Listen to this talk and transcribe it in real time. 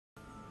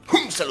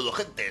Un saludo,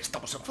 gente,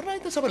 estamos en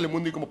Fortnite, Salvar el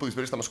Mundo, y como podéis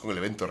ver estamos con el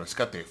evento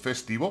Rescate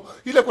Festivo.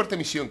 Y la cuarta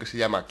misión, que se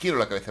llama Quiero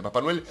la cabeza de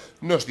Papá Noel,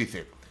 nos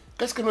dice: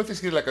 Cascanueces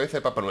quiere la cabeza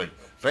de Papá Noel.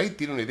 Ray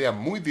tiene una idea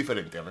muy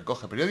diferente,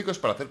 recoge periódicos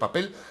para hacer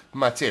papel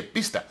maché.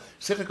 Pista: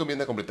 se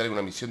recomienda completar en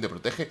una misión de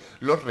protege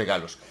los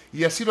regalos.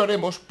 Y así lo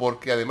haremos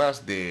porque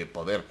además de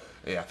poder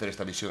hacer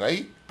esta misión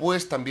ahí,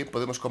 pues también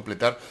podemos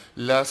completar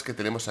las que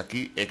tenemos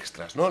aquí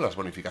extras, ¿no? Las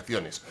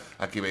bonificaciones.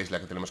 Aquí veis la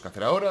que tenemos que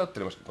hacer ahora.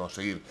 Tenemos que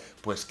conseguir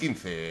pues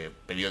 15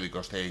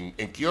 periódicos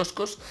en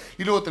kioscos.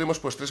 Y luego tenemos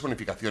pues 3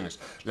 bonificaciones.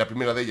 La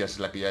primera de ellas es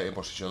la que ya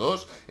hemos hecho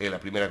 2.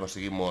 La primera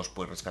conseguimos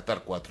pues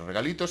rescatar 4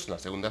 regalitos, en la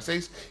segunda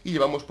 6 y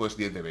llevamos pues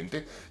 10 de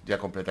 20. Ya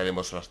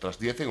completaremos las otras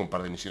 10 en un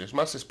par de misiones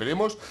más,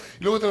 esperemos.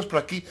 Y luego tenemos por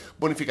aquí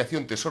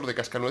bonificación tesoro de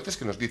cascanueces,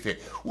 que nos dice: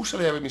 usa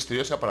la llave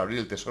misteriosa para abrir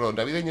el tesoro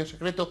navideño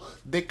secreto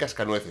de cascanueces.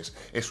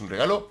 Es un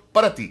regalo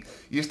para ti.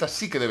 Y esta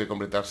sí que debe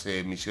completarse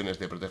en misiones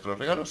de proteger los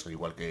regalos, al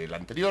igual que la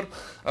anterior.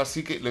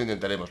 Así que lo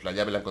intentaremos. La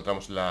llave la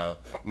encontramos en la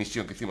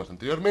misión que hicimos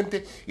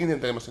anteriormente.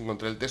 Intentaremos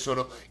encontrar el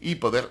tesoro y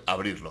poder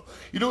abrirlo.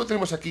 Y luego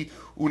tenemos aquí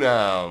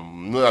una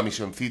nueva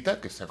misioncita,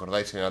 que si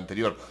acordáis en el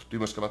anterior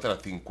tuvimos que matar a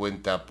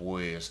 50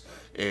 pues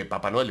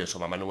Papá Noeles o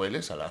Mamá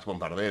Noeles, a las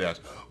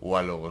bombarderas o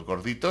a los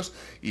gorditos.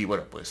 Y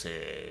bueno, pues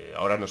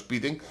ahora nos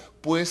piden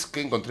pues que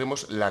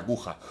encontremos la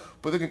aguja.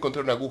 Puede que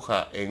encontrar una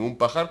aguja en un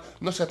pajar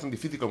no sea tan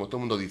difícil como todo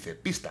el mundo dice.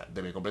 Pista: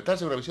 debe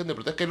completarse una misión de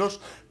protege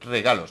los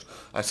regalos.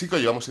 Así que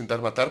hoy vamos a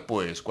intentar matar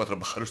pues 4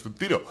 pájaros de un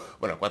tiro.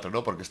 Bueno, 4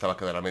 no, porque esta va a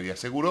quedar a media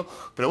seguro.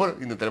 Pero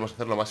bueno, intentaremos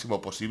hacer lo máximo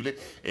posible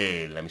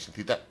la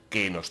misioncita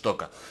que nos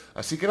toca.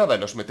 Así que nada,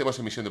 nos metemos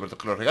en misión de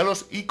proteger los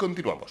regalos y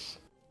continuamos.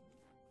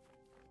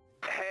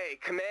 Hey,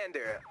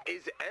 Commander,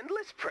 is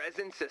Endless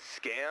Presents a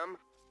scam?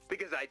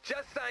 Because I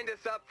just signed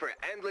us up for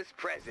Endless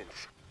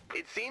Presents.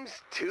 It seems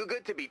too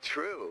good to be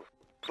true.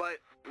 But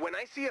when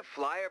I see a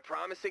flyer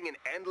promising an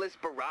endless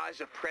barrage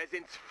of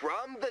presents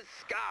from the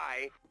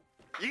sky,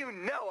 you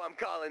know I'm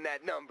calling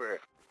that number.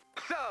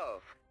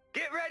 So,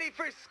 get ready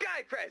for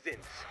sky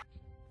presents!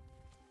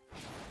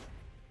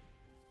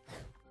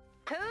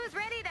 Who's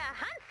ready to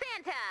hunt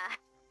Santa?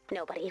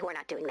 Nobody, we're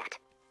not doing that.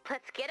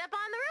 Let's get up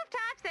on the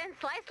rooftops and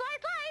slice,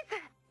 slice,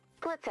 slice!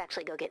 Let's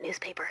actually go get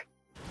newspaper.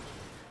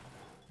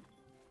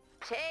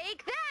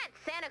 Take that,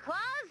 Santa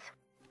Claus!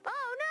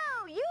 Oh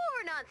no,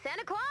 you're not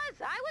Santa Claus!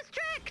 I was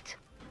tricked!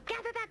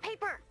 Gather that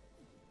paper!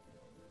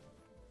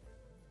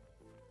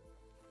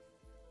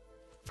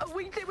 Are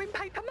we doing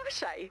paper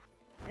mache?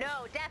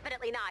 No,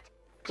 definitely not.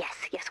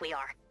 Yes, we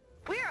are.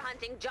 We're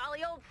hunting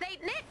jolly old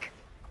Saint Nick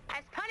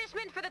as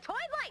punishment for the toy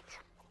blight!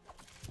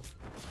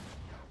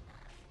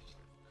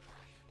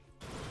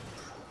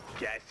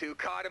 Guess who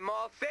caught him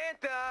all,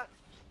 Santa?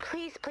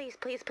 Please, please,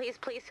 please, please,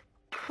 please.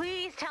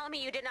 Please tell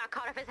me you did not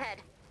cut off his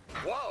head.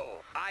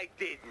 Whoa, I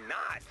did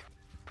not.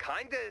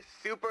 Kinda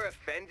super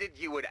offended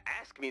you would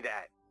ask me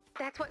that.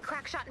 That's what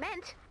Crackshot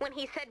meant when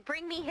he said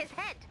bring me his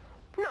head.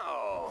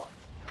 No.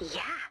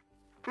 Yeah.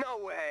 No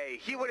way.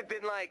 He would have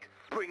been like,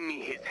 bring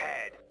me his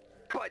head,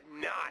 but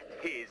not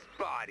his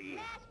body.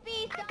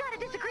 I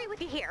gotta disagree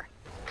with you here.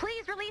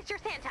 Please release your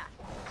Santa.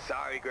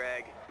 Sorry,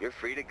 Greg. You're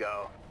free to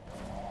go.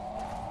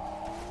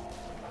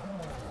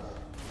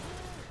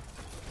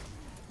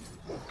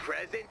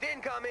 Present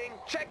incoming.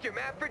 Check your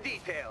map for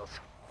details.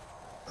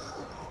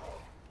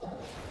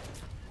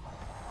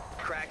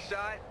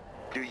 Crackshot,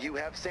 Do you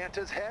have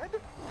Santa's head?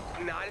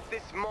 not at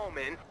this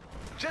moment.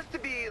 Just to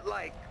be,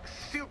 like,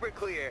 super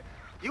clear,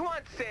 you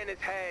want Santa's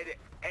head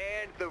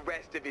and the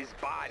rest of his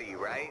body,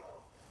 right?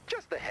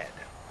 Just the head.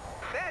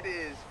 That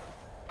is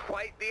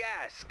quite the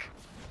ask.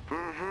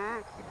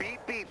 Mm-hmm.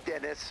 Beep, beep,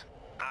 Dennis.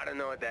 I don't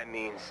know what that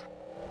means.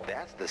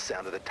 That's the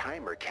sound of the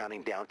timer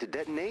counting down to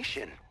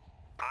detonation.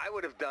 I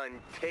would have done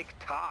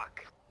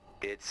tick-tock.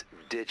 It's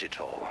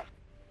digital.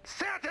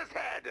 Santa's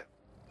head!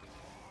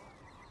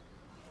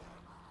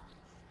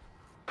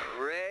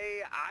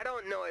 Ray, I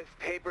don't know if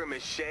paper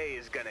mache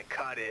is gonna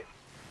cut it.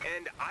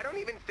 And I don't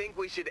even think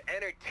we should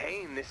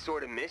entertain this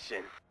sort of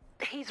mission.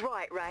 He's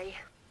right, Ray.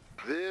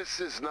 This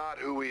is not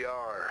who we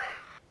are.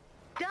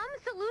 Dumb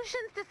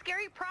solutions to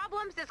scary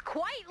problems is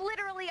quite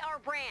literally our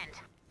brand.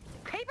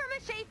 Paper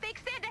mache fake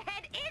Santa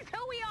head is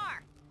who we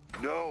are.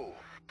 No,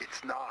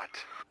 it's not.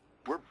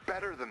 We're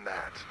better than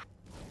that.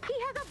 He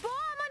has a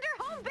bomb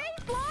under home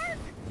base, Lars!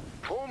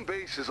 Home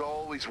base is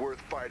always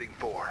worth fighting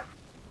for.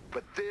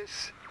 But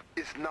this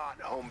is not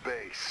home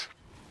base.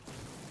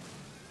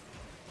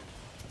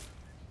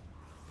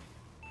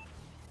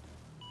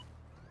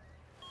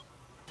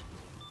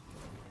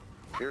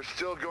 You're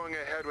still going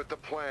ahead with the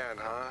plan,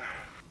 huh?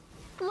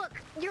 Look,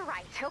 you're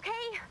right, okay?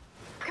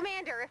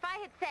 Commander, if I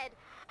had said,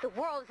 the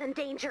world is in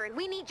danger and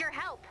we need your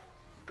help,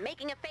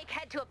 making a fake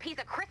head to appease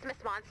a Christmas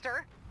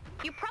monster,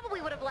 you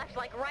probably would have left,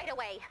 like, right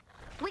away.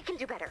 We can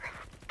do better.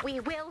 We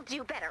will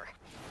do better.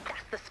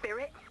 That's the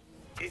spirit.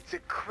 It's a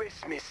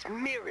Christmas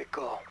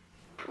miracle.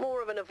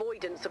 More of an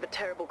avoidance of a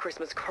terrible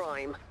Christmas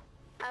crime.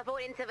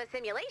 Avoidance of a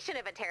simulation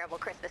of a terrible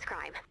Christmas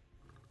crime.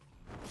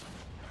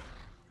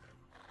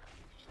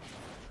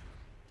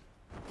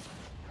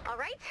 All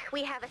right,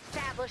 we have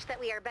established that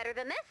we are better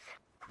than this.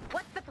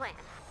 What's the plan?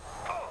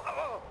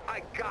 Oh,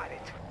 I got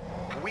it.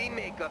 We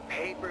make a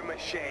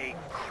paper-mache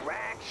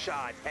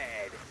crack-shot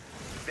head.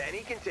 Then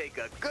he can take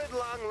a good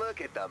long look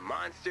at the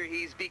monster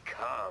he's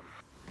become.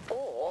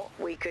 Or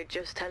we could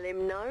just tell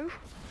him no.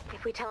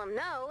 If we tell him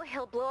no,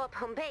 he'll blow up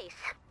home base.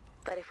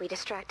 But if we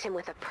distract him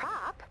with a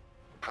prop...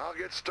 I'll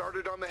get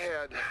started on the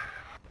head.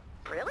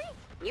 Really?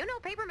 You know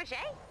paper-mache?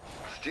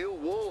 Steel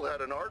Wool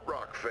had an art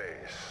rock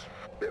face.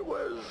 It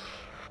was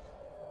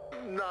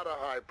not a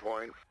high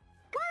point.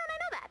 Why don't I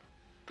know that?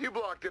 You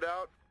blocked it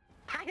out,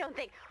 I don't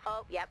think...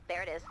 Oh, yep,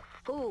 there it is.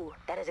 Ooh,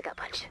 that is a gut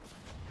punch.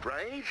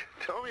 right?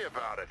 Tell me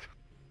about it.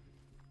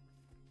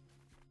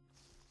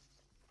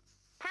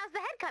 How's the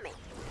head coming?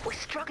 We're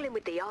struggling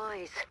with the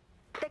eyes.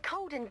 They're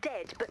cold and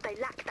dead, but they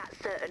lack that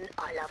certain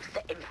I love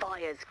setting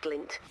fires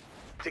glint.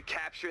 To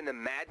capture in the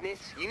madness,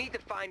 you need to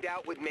find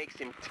out what makes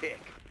him tick.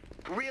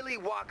 Really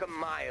walk a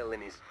mile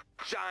in his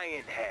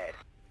giant head.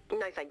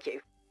 No, thank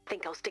you.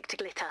 Think I'll stick to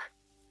glitter.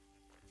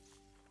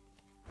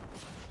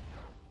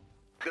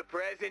 The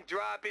present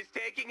drop is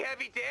taking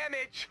heavy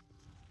damage.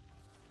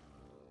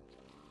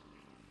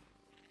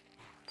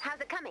 How's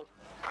it coming?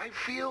 I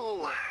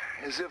feel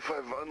as if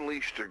I've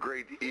unleashed a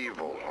great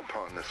evil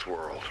upon this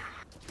world.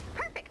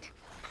 Perfect.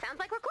 Sounds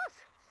like we're close.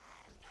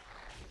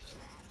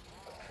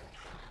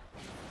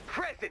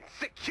 Present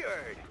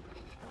secured.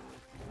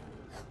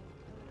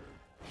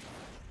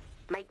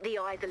 Make the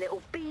eyes a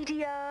little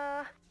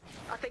beadier.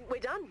 I think we're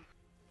done.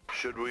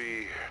 Should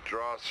we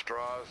draw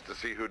straws to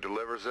see who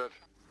delivers it?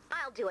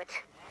 I'll do it.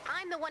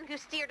 I'm the one who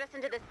steered us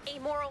into this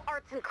amoral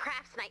arts and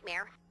crafts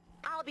nightmare.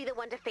 I'll be the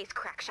one to face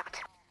Crackshot.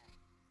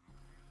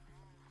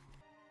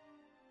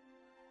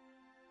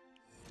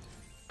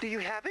 Do you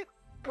have it?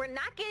 We're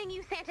not getting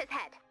you Santa's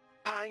head.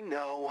 I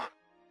know.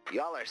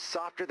 Y'all are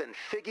softer than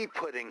figgy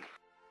pudding.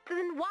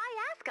 Then why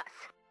ask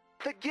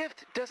us? The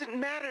gift doesn't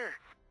matter.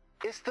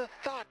 It's the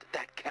thought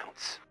that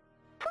counts.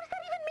 What does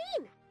that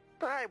even mean?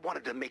 I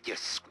wanted to make you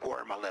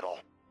squirm a little.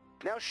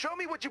 Now show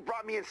me what you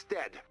brought me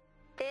instead.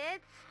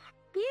 It's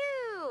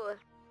you.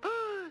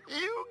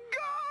 You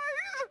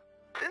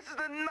guys! This is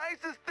the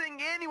nicest thing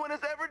anyone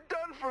has ever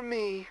done for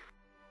me.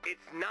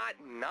 It's not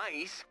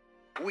nice.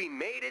 We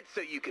made it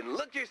so you can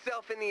look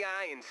yourself in the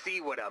eye and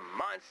see what a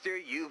monster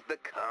you've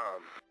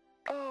become.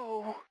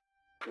 Oh,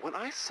 when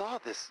I saw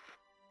this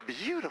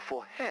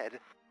beautiful head,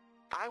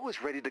 I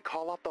was ready to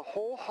call out the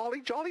whole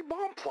Holly Jolly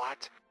Bomb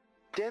plot.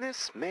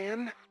 Dennis,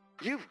 man,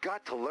 you've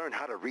got to learn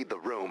how to read the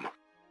room.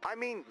 I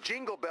mean,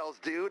 jingle bells,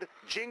 dude.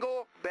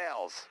 Jingle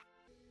bells.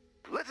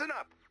 Listen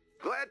up.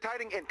 Glad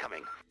tiding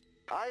incoming.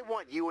 I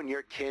want you and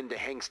your kin to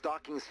hang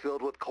stockings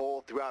filled with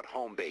coal throughout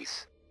home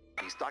base.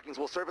 These stockings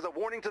will serve as a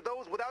warning to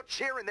those without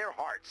cheer in their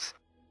hearts.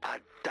 A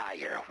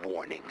dire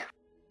warning.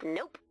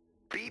 Nope.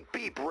 Beep,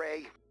 beep,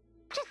 Ray.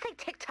 Just say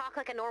TikTok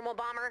like a normal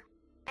bomber.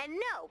 And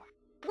no,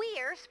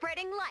 we're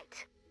spreading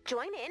light.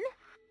 Join in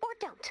or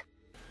don't.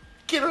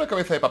 Quiero la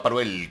cabeza de Papá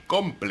Noel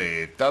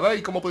completada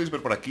y como podéis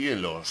ver por aquí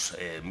en los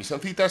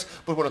misioncitas,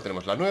 pues bueno,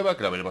 tenemos la nueva,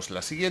 que la veremos en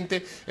la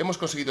siguiente. Hemos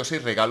conseguido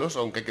 6 regalos,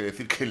 aunque hay que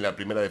decir que en la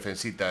primera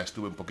defensita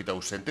estuve un poquito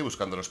ausente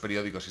buscando los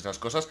periódicos y esas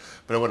cosas,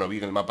 pero bueno, vi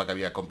en el mapa que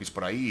había compis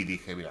por ahí y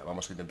dije, mira,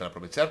 vamos a intentar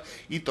aprovechar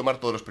y tomar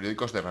todos los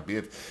periódicos de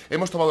rapidez.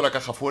 Hemos tomado la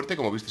caja fuerte,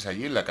 como visteis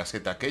allí en la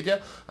caseta aquella,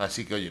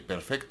 así que oye,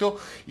 perfecto.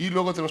 Y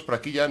luego tenemos por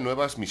aquí ya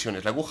nuevas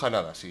misiones. La aguja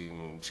nada,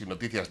 sin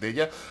noticias de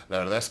ella. La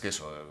verdad es que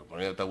eso,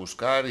 ponerte a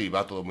buscar y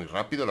va todo muy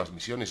rápido, las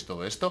misiones y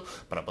todo esto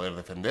para poder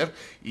defender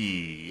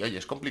y oye,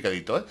 es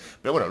complicadito, ¿eh?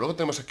 Pero bueno, luego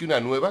tenemos aquí una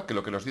nueva que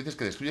lo que nos dice es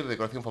que destruye la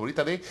decoración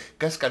favorita de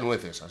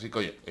Cascanueces, así que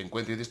oye,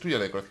 encuentre y destruye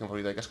la decoración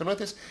favorita de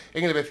Cascanueces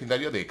en el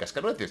vecindario de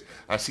Cascanueces,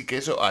 así que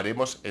eso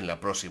haremos en la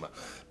próxima.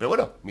 Pero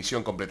bueno,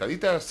 misión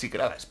completadita, así que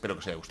nada, espero que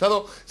os haya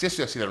gustado, si es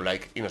así, dale un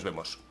like y nos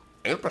vemos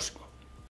en el próximo.